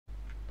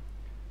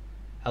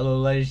Hello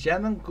ladies and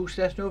gentlemen, Ghost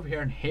Destin over here,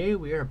 and hey,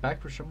 we are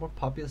back for some more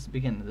Populous to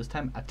begin. This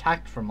time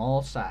attacked from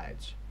all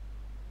sides.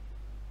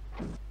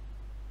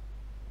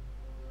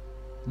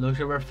 Looks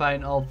like we're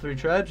fighting all three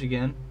tribes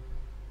again.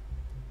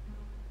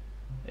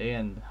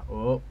 And,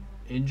 oh,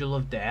 Angel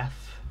of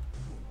Death.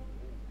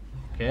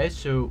 Okay,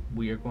 so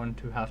we are going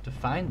to have to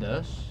find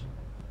this.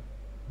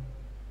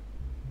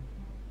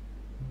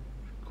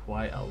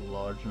 Quite a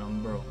large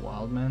number of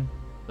wild men.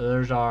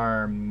 There's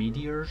our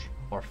meteors,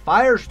 or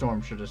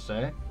firestorm should I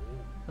say,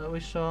 that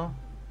we saw.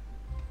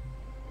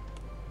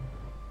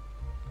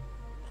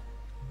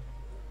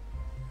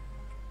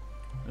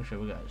 Actually,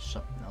 we got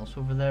something else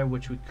over there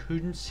which we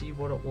couldn't see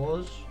what it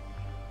was.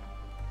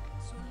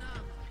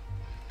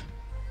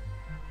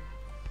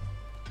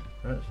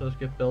 Right, so let's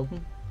get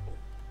building.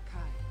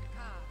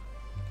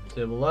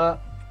 Disable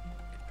that.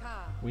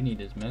 We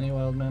need as many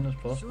wild men as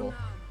possible.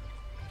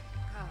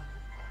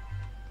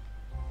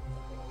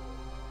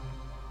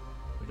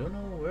 We don't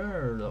know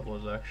where that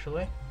was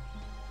actually.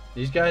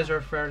 These guys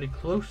are fairly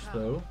close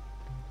though.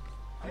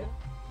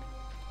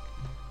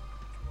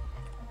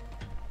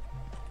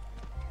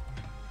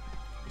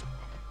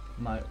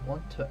 Might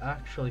want to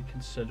actually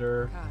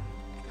consider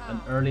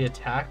an early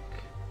attack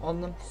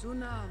on them,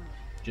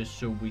 just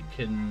so we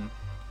can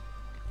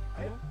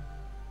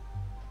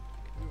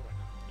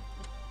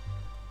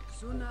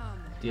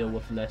deal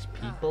with less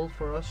people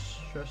for us,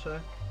 should I say.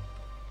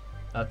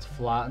 That's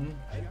flatten.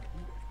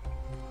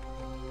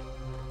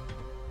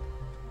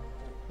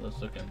 Let's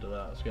look into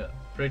that. Let's get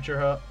Preacher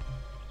Hut.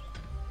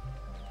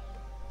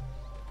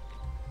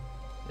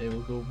 They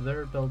will go over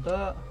there, build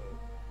that.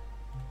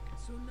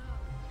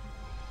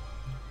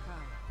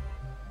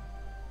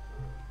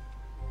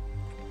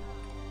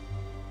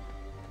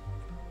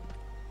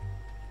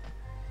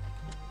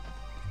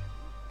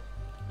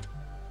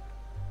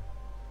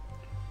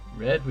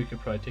 Red we could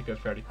probably take out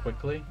fairly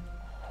quickly.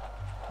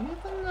 Even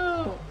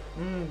though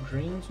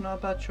green's not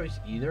a bad choice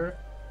either.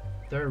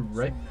 They're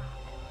right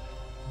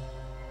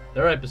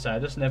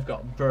beside us and they've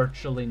got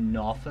virtually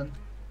nothing.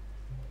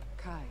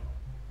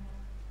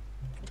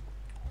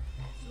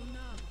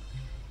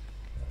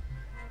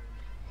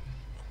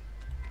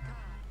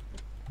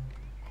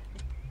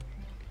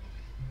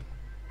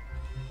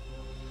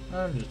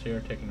 I'm just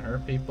here taking her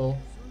people.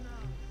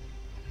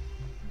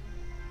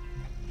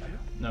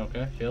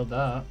 Okay, failed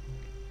that.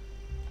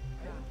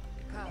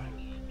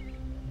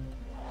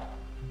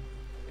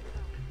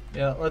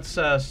 Yeah, let's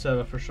set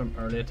up for some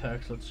early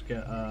attacks. Let's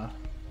get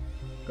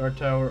guard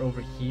tower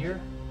over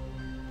here.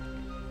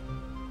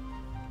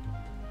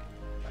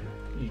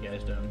 What are you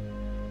guys doing?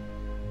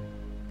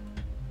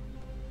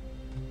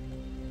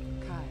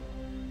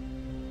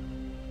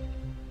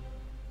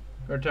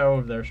 Guard tower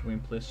over there so we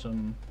can place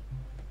some.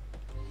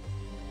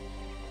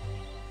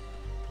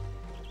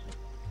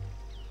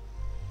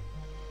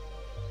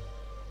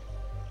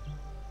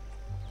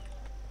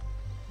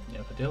 Yeah,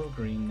 if I deal with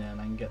green then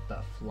I can get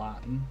that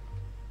flatten.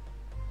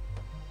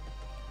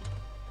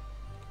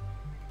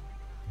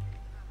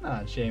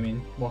 Ah,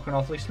 Jamie, walking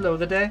awfully slow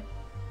today.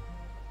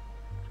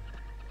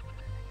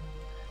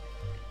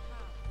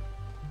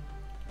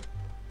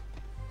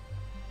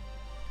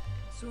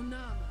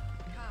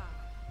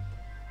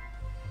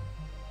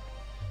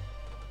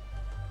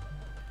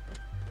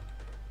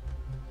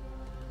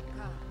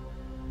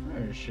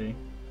 Where is she?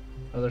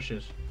 Oh, there she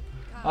is.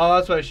 Oh,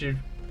 that's why she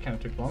kind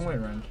of took the long way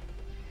around.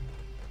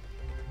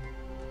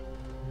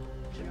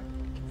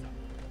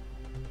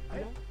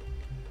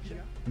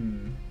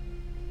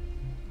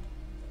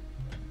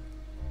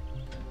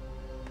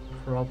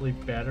 Probably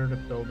better to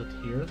build it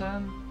here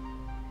then.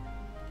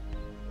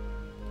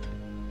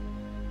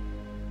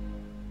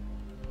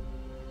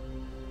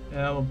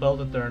 Yeah, we'll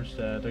build it there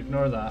instead.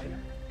 Ignore that.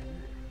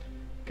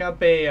 Can't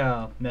be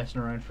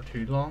messing around for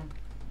too long.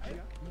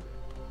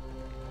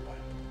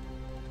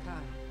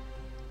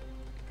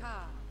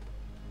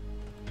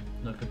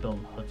 Look at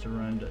building huts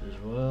around it as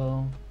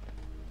well.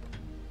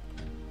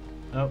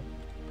 Oh.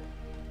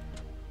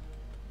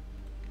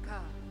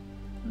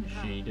 What is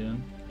she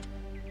doing?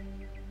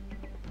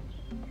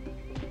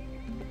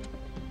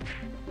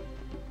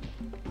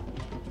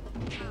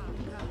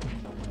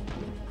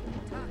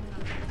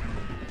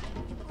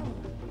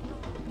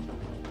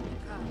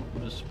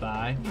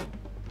 Spy.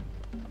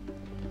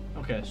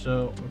 Okay,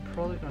 so we're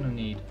probably gonna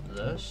need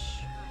this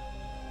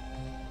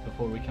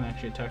before we can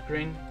actually attack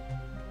green.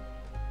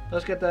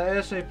 Let's get that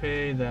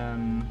ASAP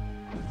then.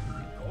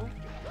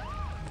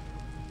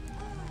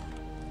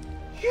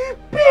 You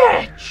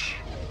bitch!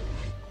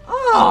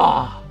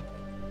 Ah!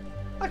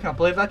 I can't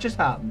believe that just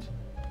happened.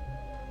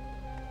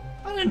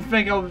 I didn't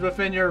think I was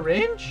within your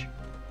range.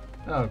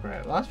 Oh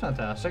great, well that's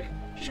fantastic.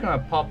 She's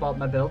gonna pop up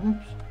my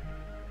buildings.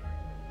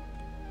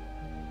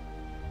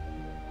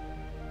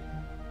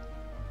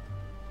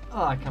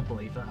 Oh, I can't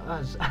believe that.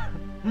 That's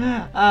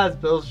that's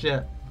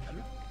bullshit.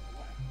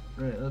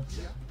 Right,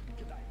 let's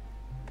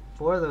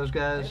 4 of those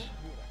guys.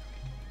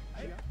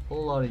 A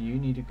whole lot of you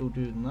need to go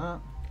doing that.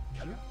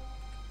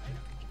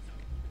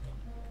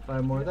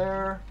 5 more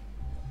there.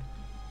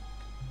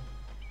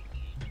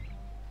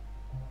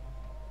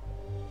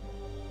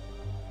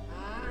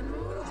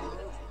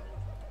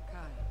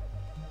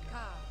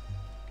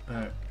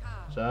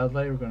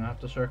 Sadly, we're going to have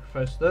to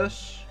sacrifice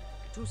this.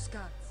 Two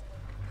scuds.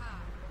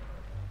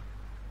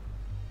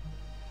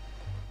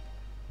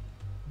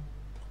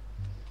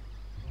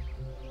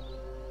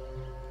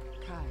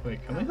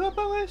 Wait, can we go up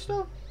that way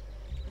still?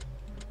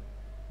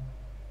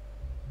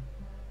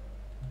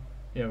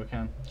 Yeah, we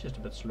can. Just a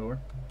bit slower.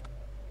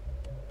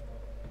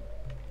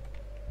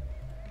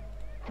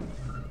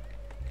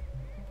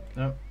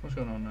 No, what's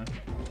going on now?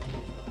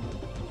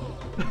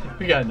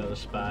 We got another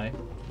spy.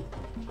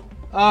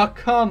 Oh,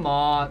 come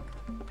on.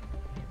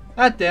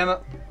 God damn it.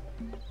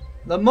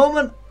 The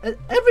moment,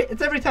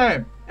 it's every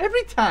time.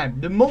 Every time.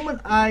 The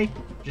moment I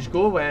just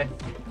go away.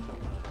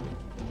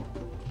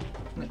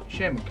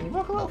 Shame, can you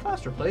walk a little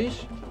faster,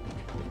 please?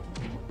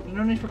 There's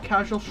no need for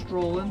casual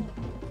strolling.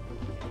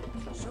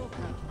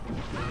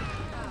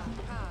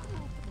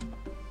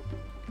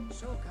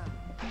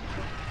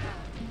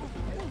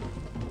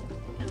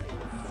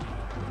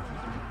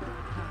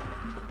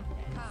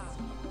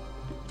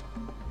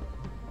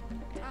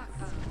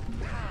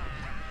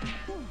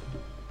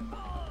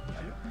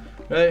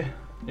 Right,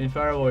 need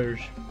fire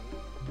warriors.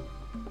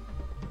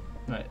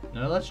 Right,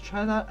 now let's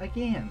try that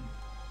again.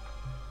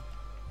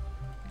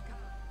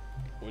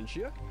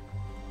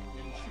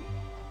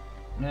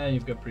 Yeah,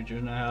 you've got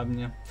preachers now, haven't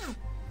you?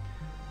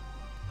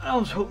 I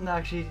was hoping to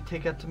actually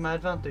take that to my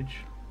advantage.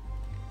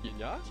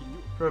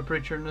 For a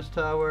preacher in this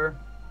tower.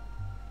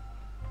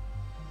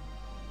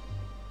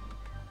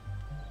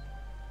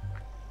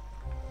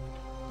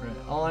 Right,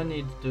 all I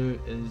need to do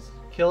is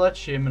kill that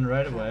shaman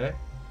right away.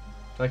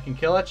 If I can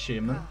kill that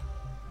shaman,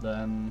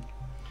 then...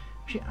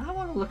 Actually, I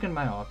want to look in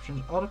my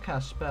options.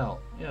 Autocast spell.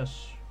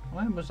 Yes.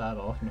 Why was that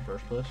off in the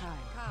first place?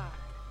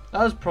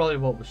 That was probably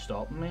what was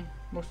stopping me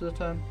most of the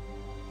time.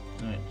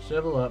 Alright,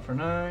 disable that for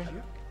now.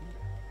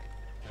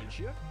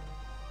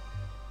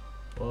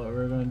 What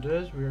we're going to do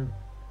is we're...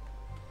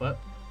 What?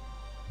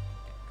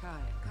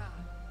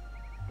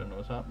 Don't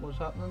know what's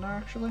happening there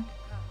actually.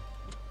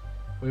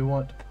 We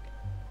want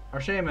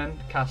our shaman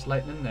to cast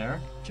lightning there.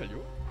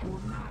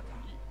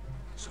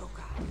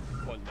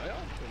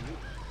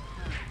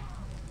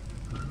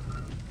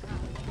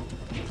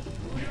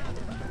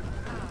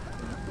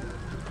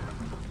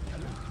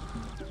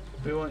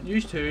 We want you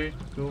two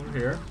to go over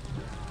here.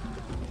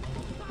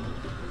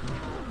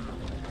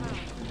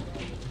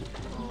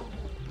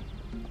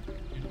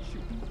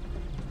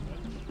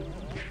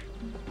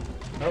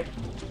 Oh.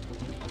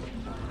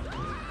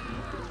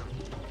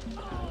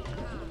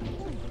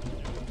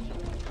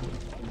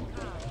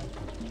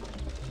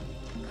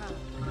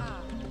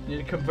 Need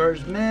to convert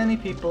as many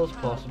people as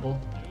possible.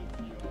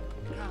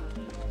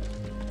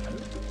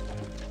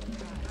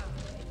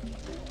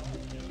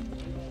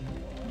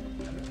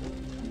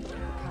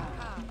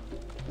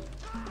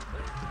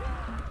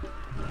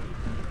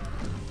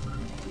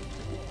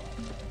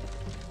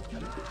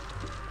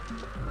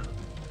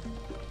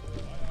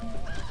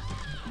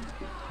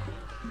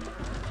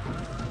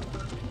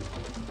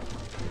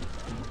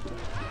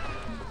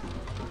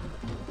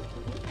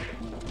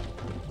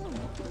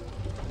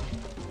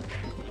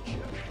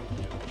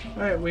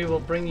 Alright, we will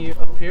bring you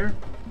up here.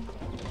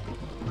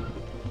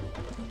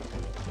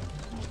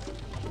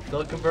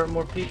 They'll convert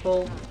more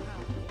people.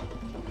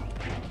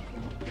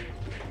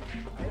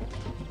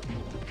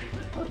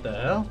 What the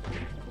hell?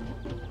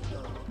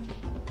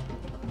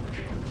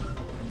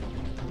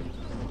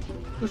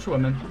 Go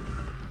swimming.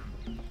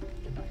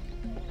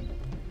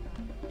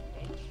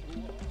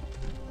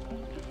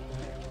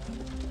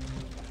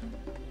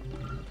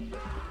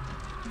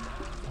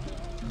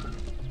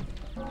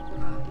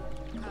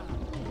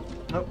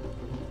 Nope.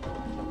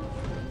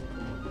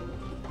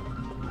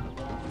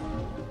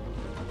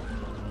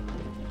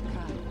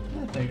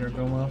 I think they're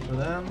going well for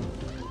them.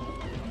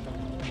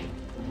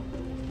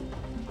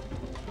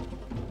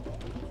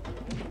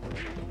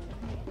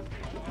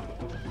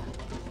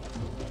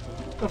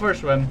 Go for a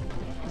swim.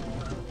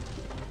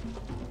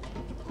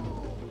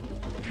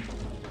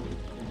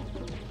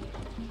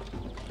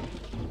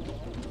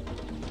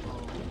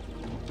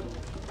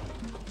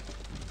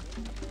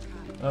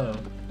 Uh oh.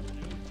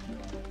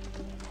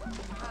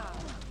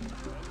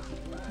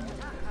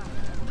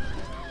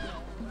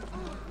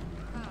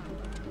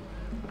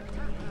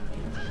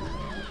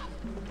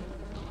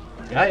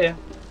 Got ya.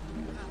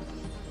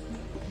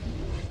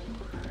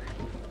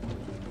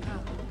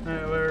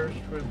 Alright,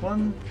 where's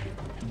one?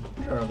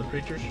 Where are the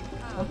preachers?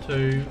 1,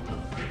 2.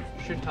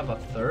 Should have a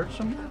third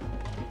somewhere.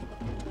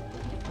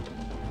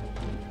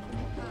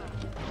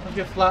 Let's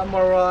get flat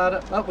more while at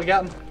it. Oh, we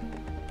got him.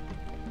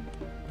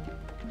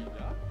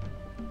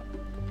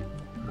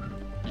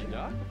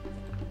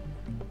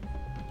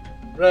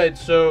 Right,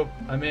 so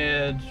I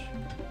made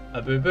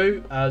a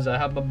boo-boo as I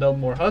have to build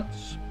more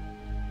huts.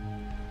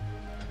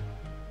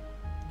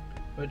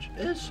 Which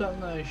is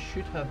something I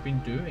should have been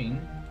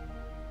doing.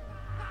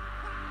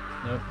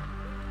 Nope.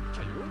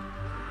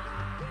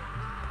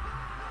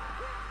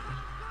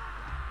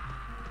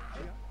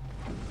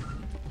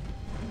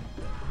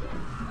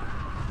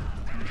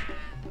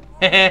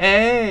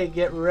 Hey,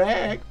 get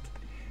wrecked!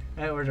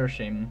 Right, where's our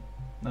shaman?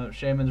 No,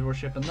 shaman's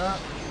worshipping that.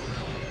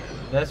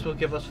 This will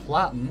give us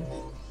flatten.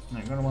 Now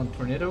you're gonna want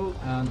tornado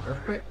and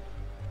earthquake.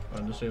 Go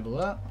and disable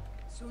that.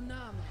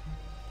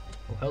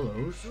 Oh,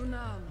 hellos.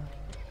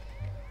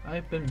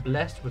 I've been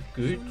blessed with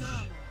goods.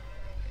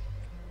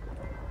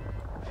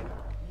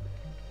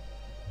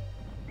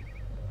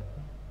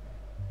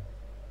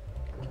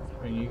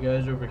 Bring you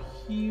guys over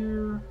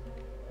here.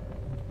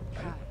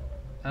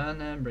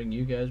 And then bring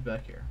you guys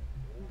back here.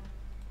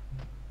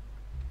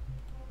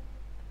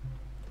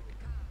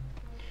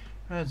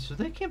 Right, so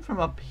they came from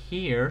up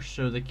here,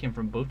 so they came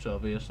from boats,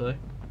 obviously.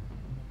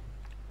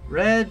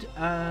 Red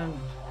and...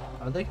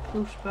 Are they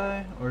close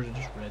by? Or is it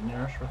just red near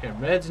us? Okay,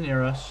 red's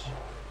near us.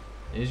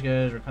 These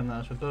guys are coming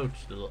at us with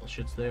boats, the little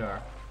shits they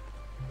are.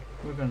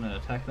 We're gonna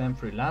attack them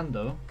through land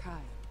though,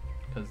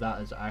 because that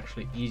is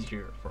actually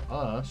easier for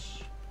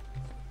us.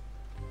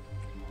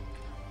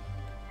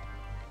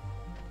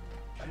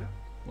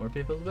 More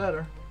people the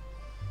better.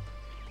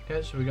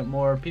 Okay, so we got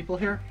more people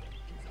here.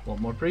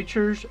 Want more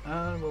preachers,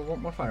 and we'll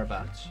want more fire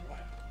bats.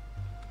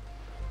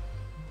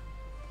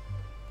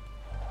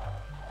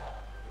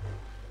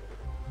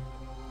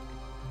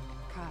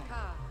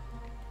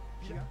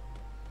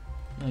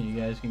 Now you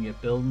guys can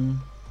get building.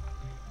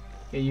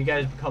 Yeah, you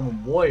guys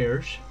become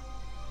warriors.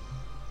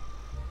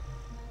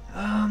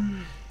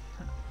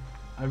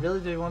 I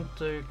really do want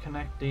to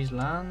connect these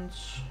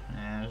lands.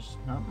 There's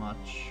not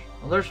much.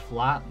 Well, there's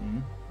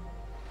flatten.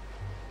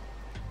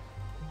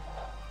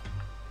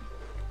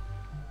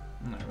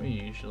 No, we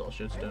use your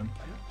little shitstone.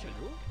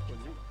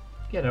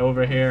 Get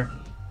over here.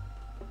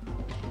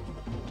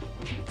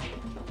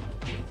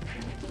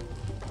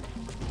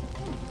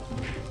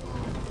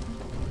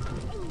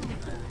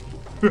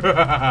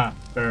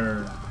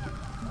 Burn.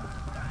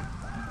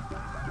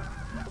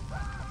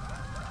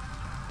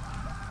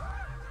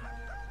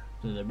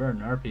 So they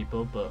burn our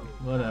people, but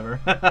whatever.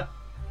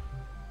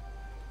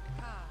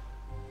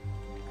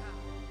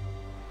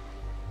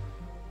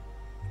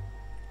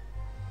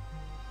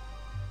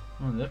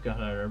 Oh, they've got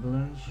our air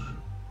balloons.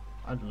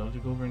 I'd love to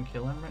go over and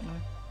kill him right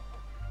now.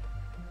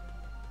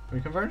 Are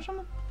we converting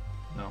someone?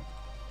 No.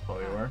 Thought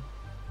we were.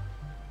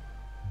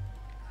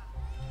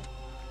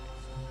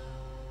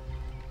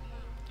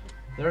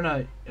 They're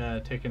not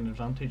taking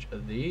advantage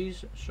of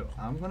these, so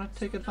I'm gonna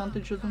take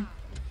advantage of them.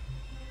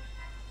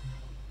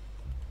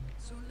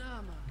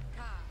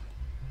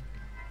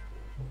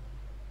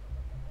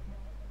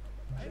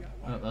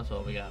 Oh, that's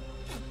all we got.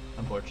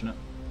 Unfortunate.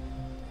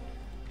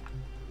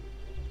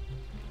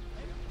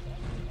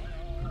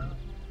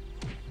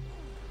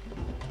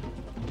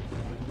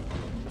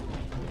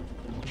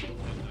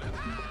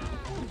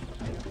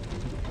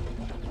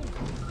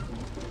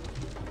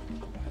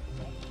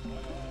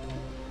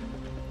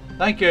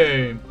 Thank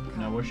you!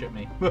 Now worship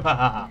me.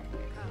 Huh?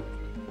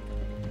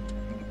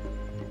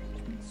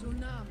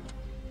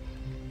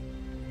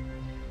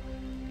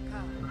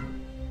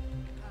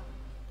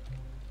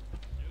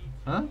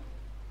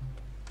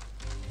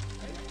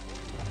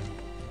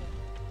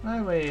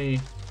 Highway.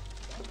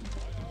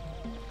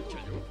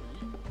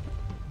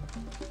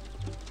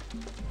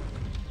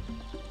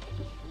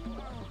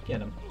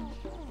 Get him.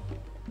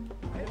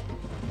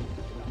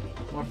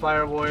 More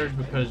fire warriors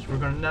because we're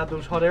gonna nab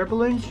those hot air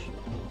balloons.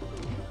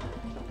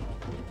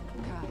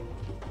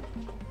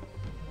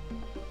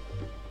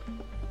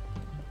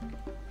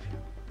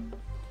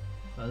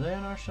 Are they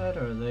on our side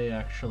or are they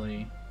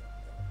actually...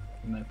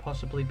 They might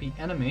possibly be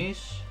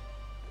enemies.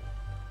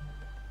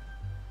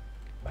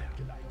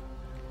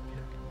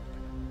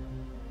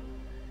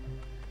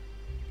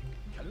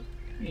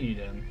 Need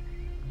them.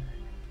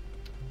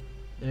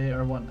 They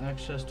are wanting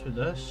access to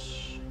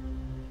this.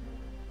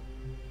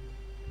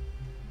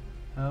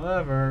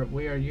 However,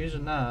 we are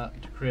using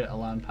that to create a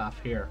land path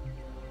here.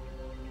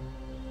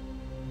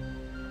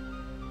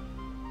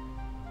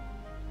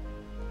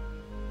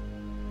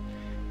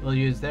 We'll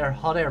use their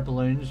hot air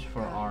balloons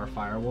for our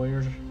fire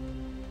warriors.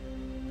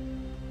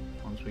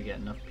 Once we get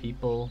enough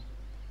people.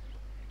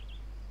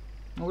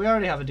 Well, we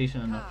already have a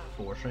decent enough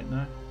force right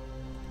now.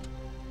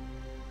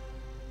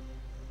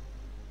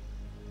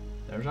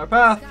 There's our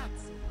path.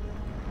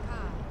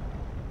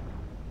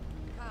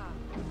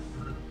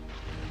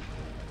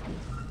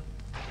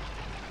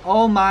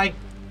 Oh my!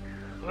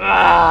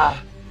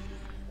 Ah!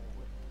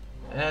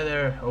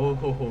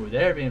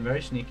 They're being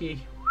very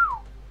sneaky.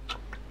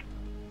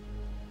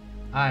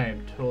 I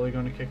am totally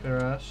going to kick their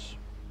ass.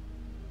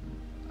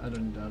 I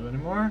don't doubt it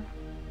anymore.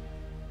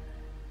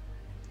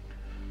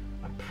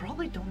 I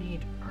probably don't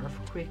need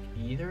earthquake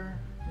either,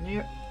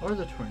 or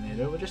the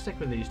tornado. We'll just stick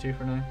with these two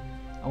for now.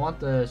 I want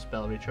the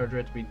spell recharge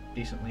rate to be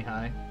decently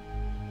high.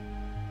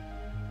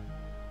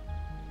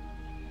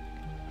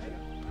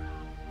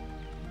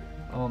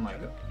 Oh my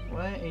god,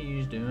 what are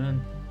you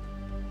doing?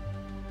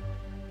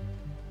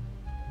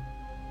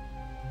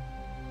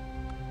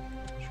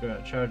 Just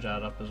gotta charge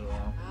that up as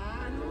well.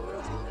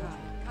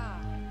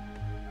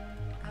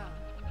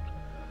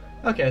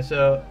 Okay,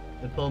 so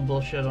they're pulling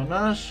bullshit on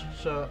us,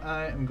 so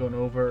I am going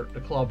over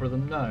to clobber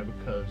them now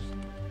because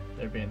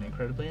they're being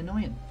incredibly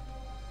annoying.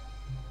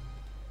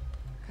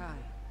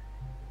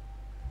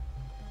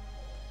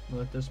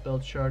 Let this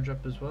build charge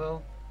up as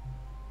well.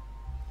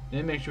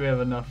 Then make sure we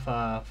have enough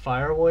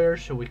fire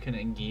warriors so we can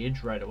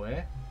engage right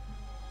away.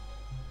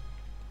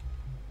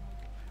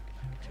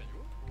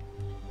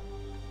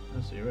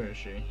 Let's see, where is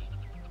she?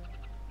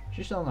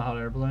 She's still in the hot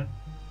air balloon.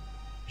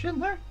 She in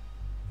there?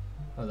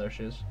 Oh, there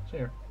she is. See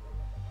her.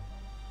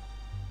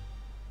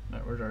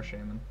 Alright, where's our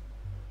shaman?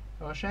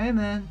 Oh,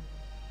 shaman!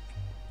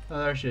 Oh,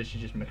 there she is.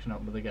 She's just mixing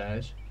up with the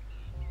guys.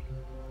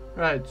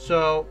 Right,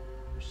 so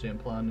same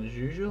plan as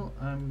usual.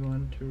 I'm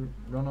going to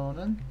run on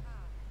in,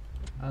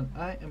 and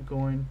I am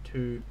going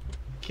to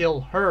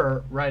kill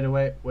her right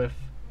away with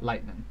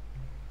lightning.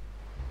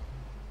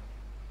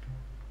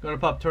 Gonna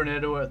pop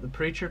tornado at the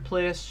preacher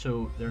place,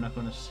 so they're not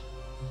gonna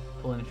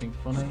pull anything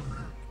funny.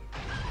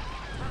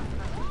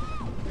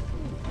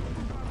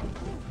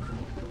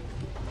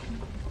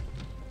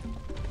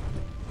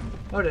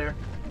 Oh dear.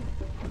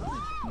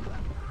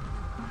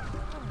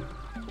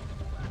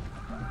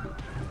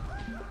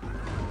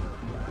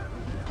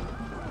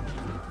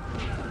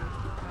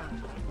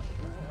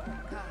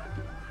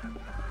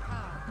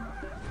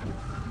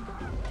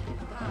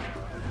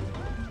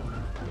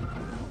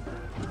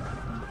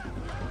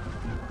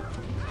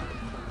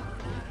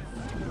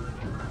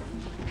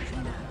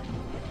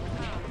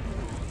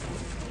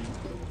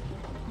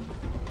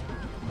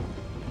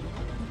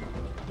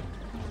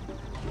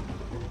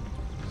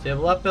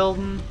 Disable that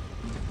building.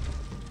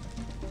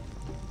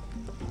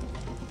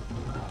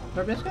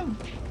 Where are going?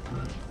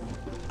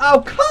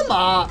 Oh, come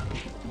on!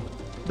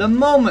 The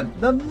moment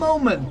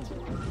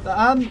that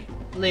I'm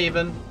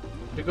leaving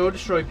to go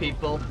destroy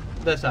people,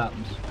 this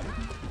happens.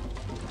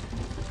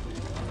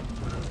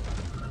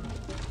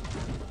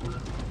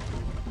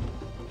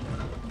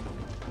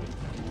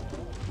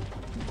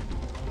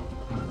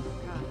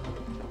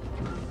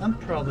 I'm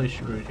probably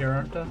screwed here,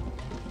 aren't I?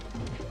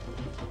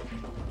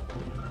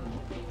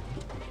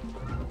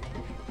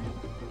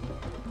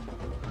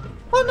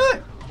 Oh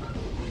no!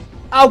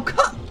 Oh,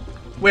 cut!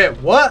 Wait,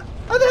 what?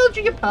 How the hell did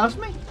you get past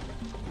me?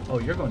 Oh,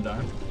 you're going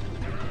down.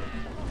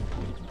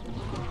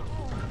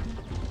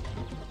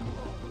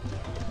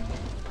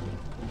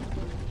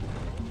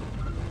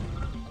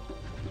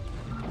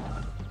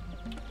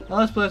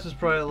 Well, this place is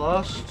probably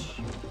lost.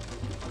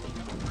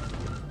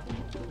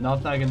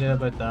 Nothing I can do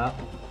about that.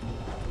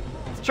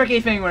 It's a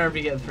tricky thing whenever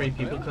you get 3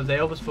 people because they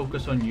always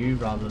focus on you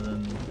rather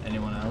than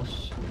anyone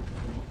else.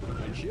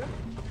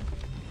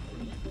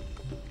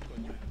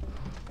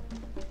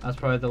 That's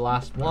probably the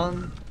last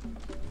one.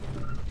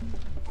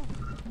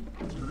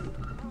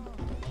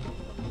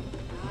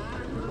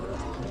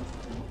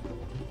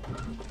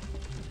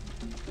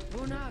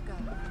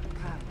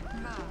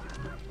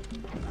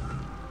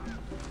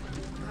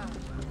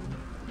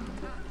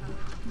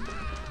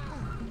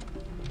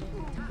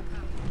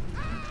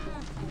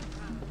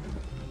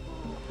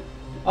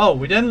 Oh,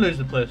 we didn't lose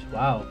the place.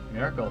 Wow,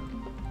 miracle.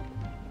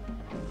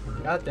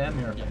 Goddamn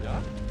miracle.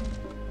 I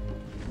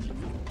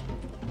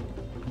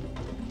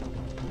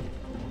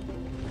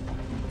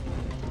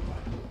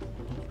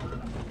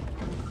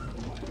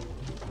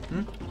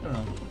don't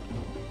know.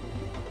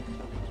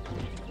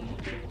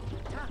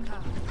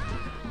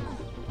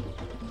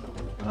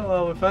 Oh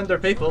well, we found their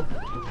people.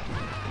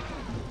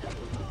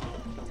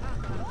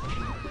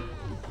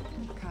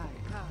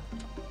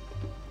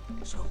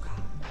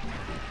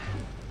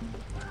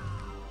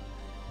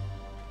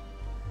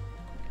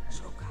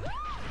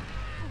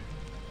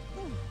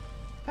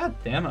 God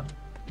damn it.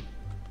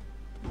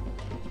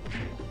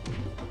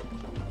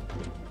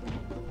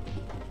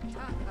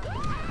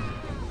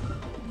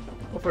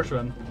 Go for a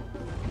swim.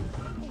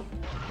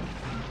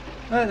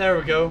 Alright, there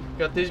we go.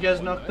 Got these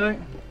guys knocked out.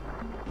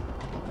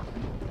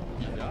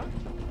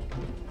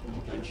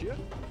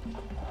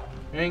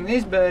 Bring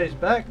these berries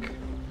back.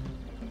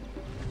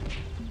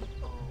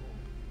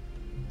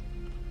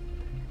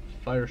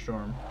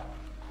 Firestorm.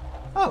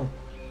 Oh!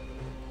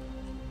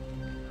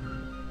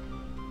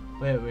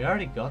 Wait, we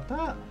already got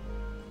that?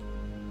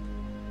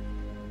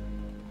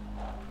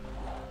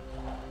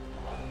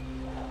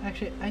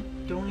 Actually, I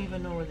don't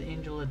even know where the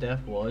Angel of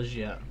Death was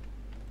yet.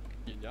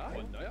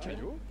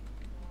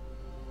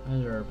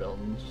 Those are our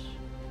buildings.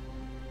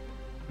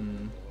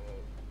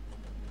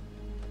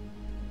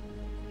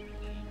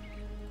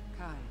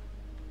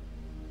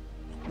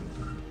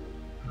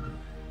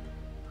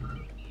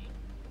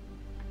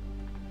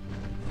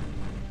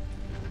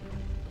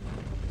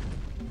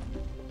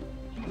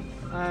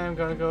 I'm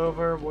gonna go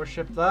over,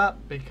 worship that,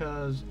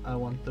 because I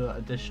want the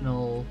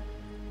additional...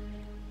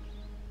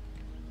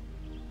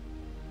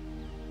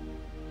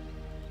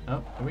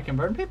 Oh, are we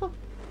converting people?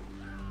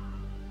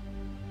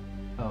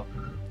 Oh,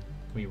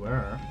 we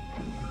were.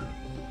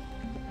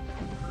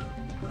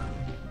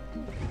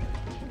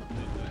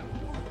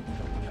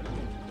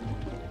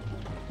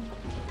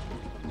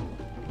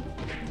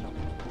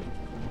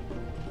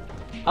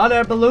 Hot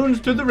air balloons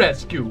to the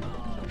rescue!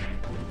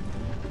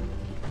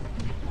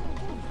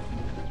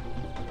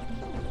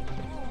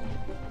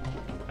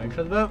 Thanks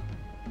for the vote.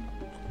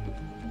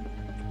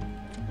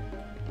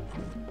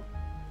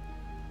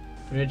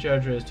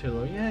 Recharge rate is too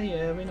low.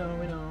 Yeah, we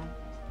know.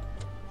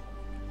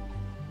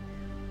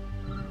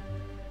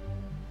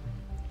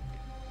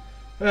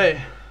 Right.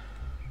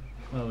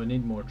 Well, we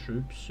need more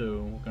troops,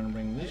 so we're gonna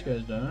bring these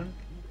guys down.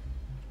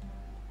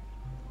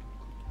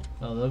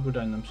 Well, they'll go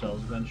down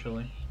themselves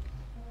eventually.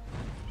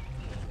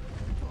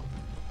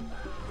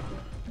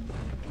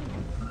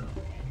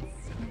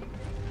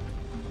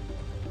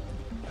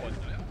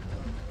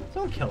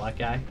 Don't kill that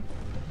guy.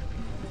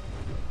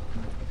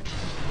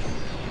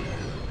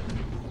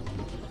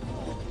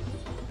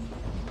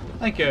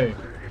 Thank you.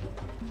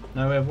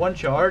 Now we have one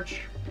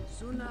charge.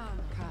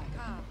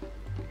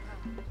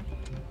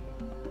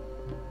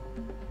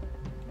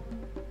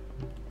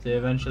 See,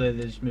 eventually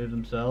they just move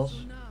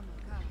themselves.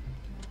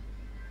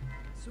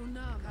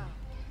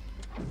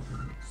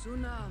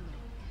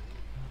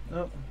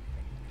 Oh.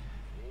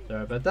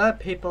 Sorry about that,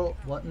 people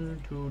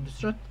wanting to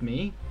distract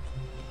me.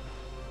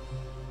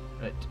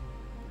 Right.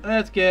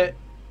 Let's get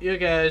you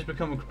guys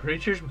becoming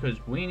creatures because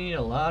we need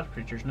a lot of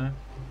creatures now.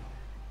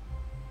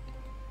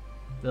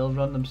 They'll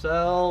run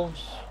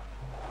themselves.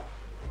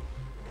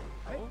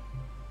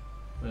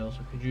 We also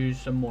could use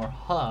some more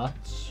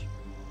huts.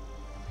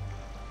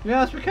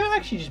 Yes, we could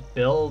actually just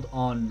build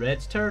on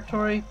Red's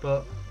territory,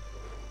 but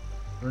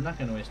we're not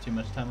going to waste too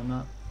much time on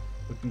that.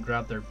 We can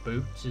grab their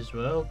boots as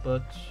well,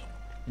 but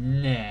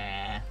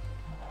nah.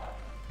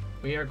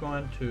 We are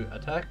going to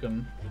attack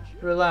them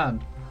through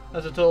land.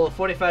 That's a total of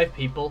 45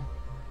 people.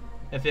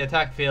 If the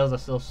attack fails, I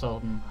still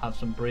have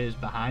some braves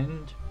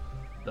behind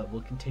that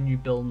will continue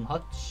building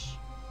huts,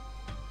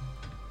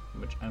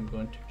 which I'm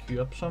going to queue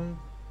up some.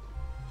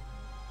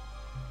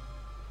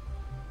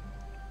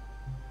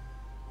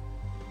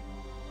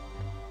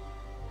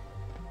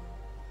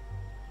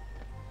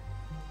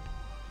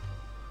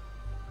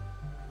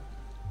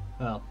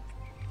 Well,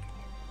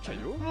 I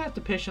have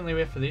to patiently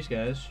wait for these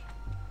guys.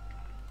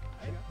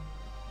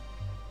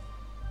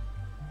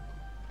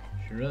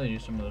 Should really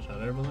use some of those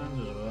hot air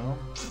balloons as well.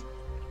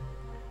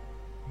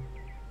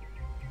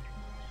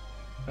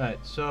 Right,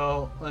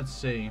 so let's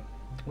see.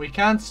 We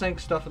can't sink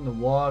stuff in the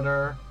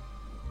water.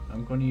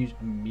 I'm going to use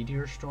a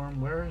meteor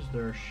storm. Where is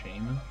their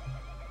shaman?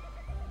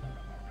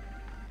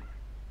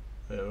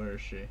 Wait, where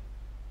is she?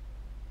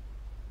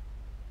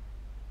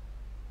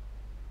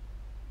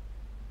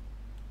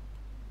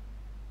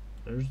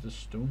 There's the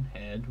stone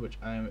head, which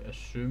I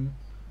assume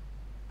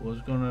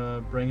was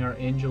gonna bring our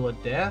angel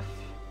of death.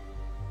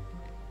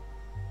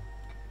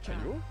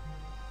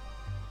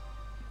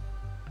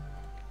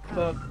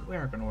 But we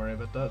aren't gonna worry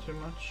about that too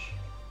much.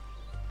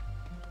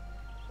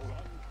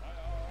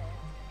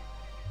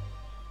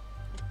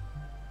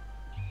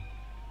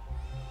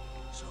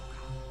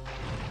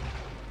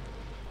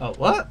 Oh,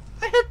 what?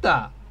 I hit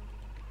that!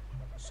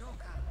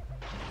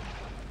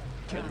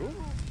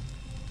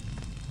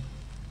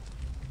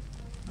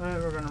 Alright,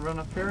 we're gonna run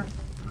up here.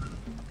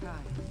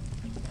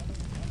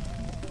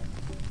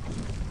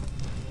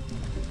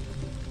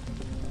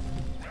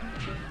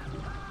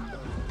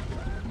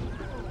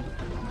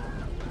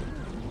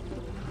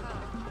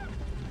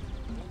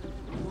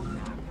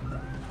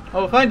 Oh,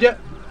 we'll find you!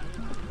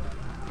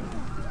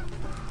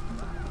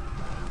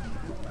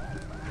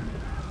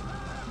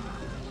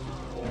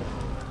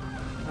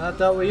 Not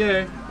dealt with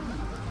you.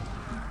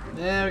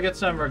 Yeah, we got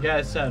some of our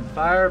guys set on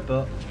fire,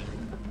 but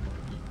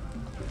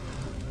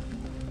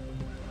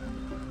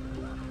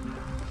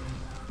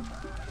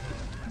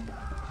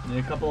need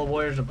a couple of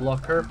warriors to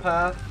block her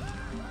path.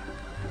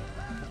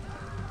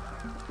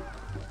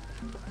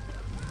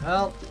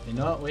 Well, you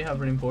know what? We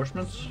have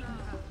reinforcements.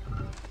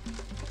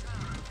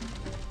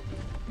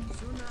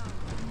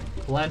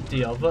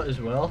 Plenty of it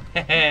as well.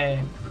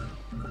 Hehe.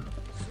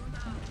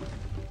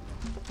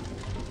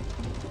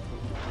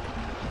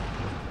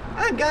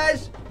 And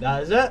guys,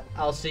 that is it.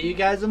 I'll see you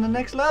guys on the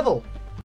next level.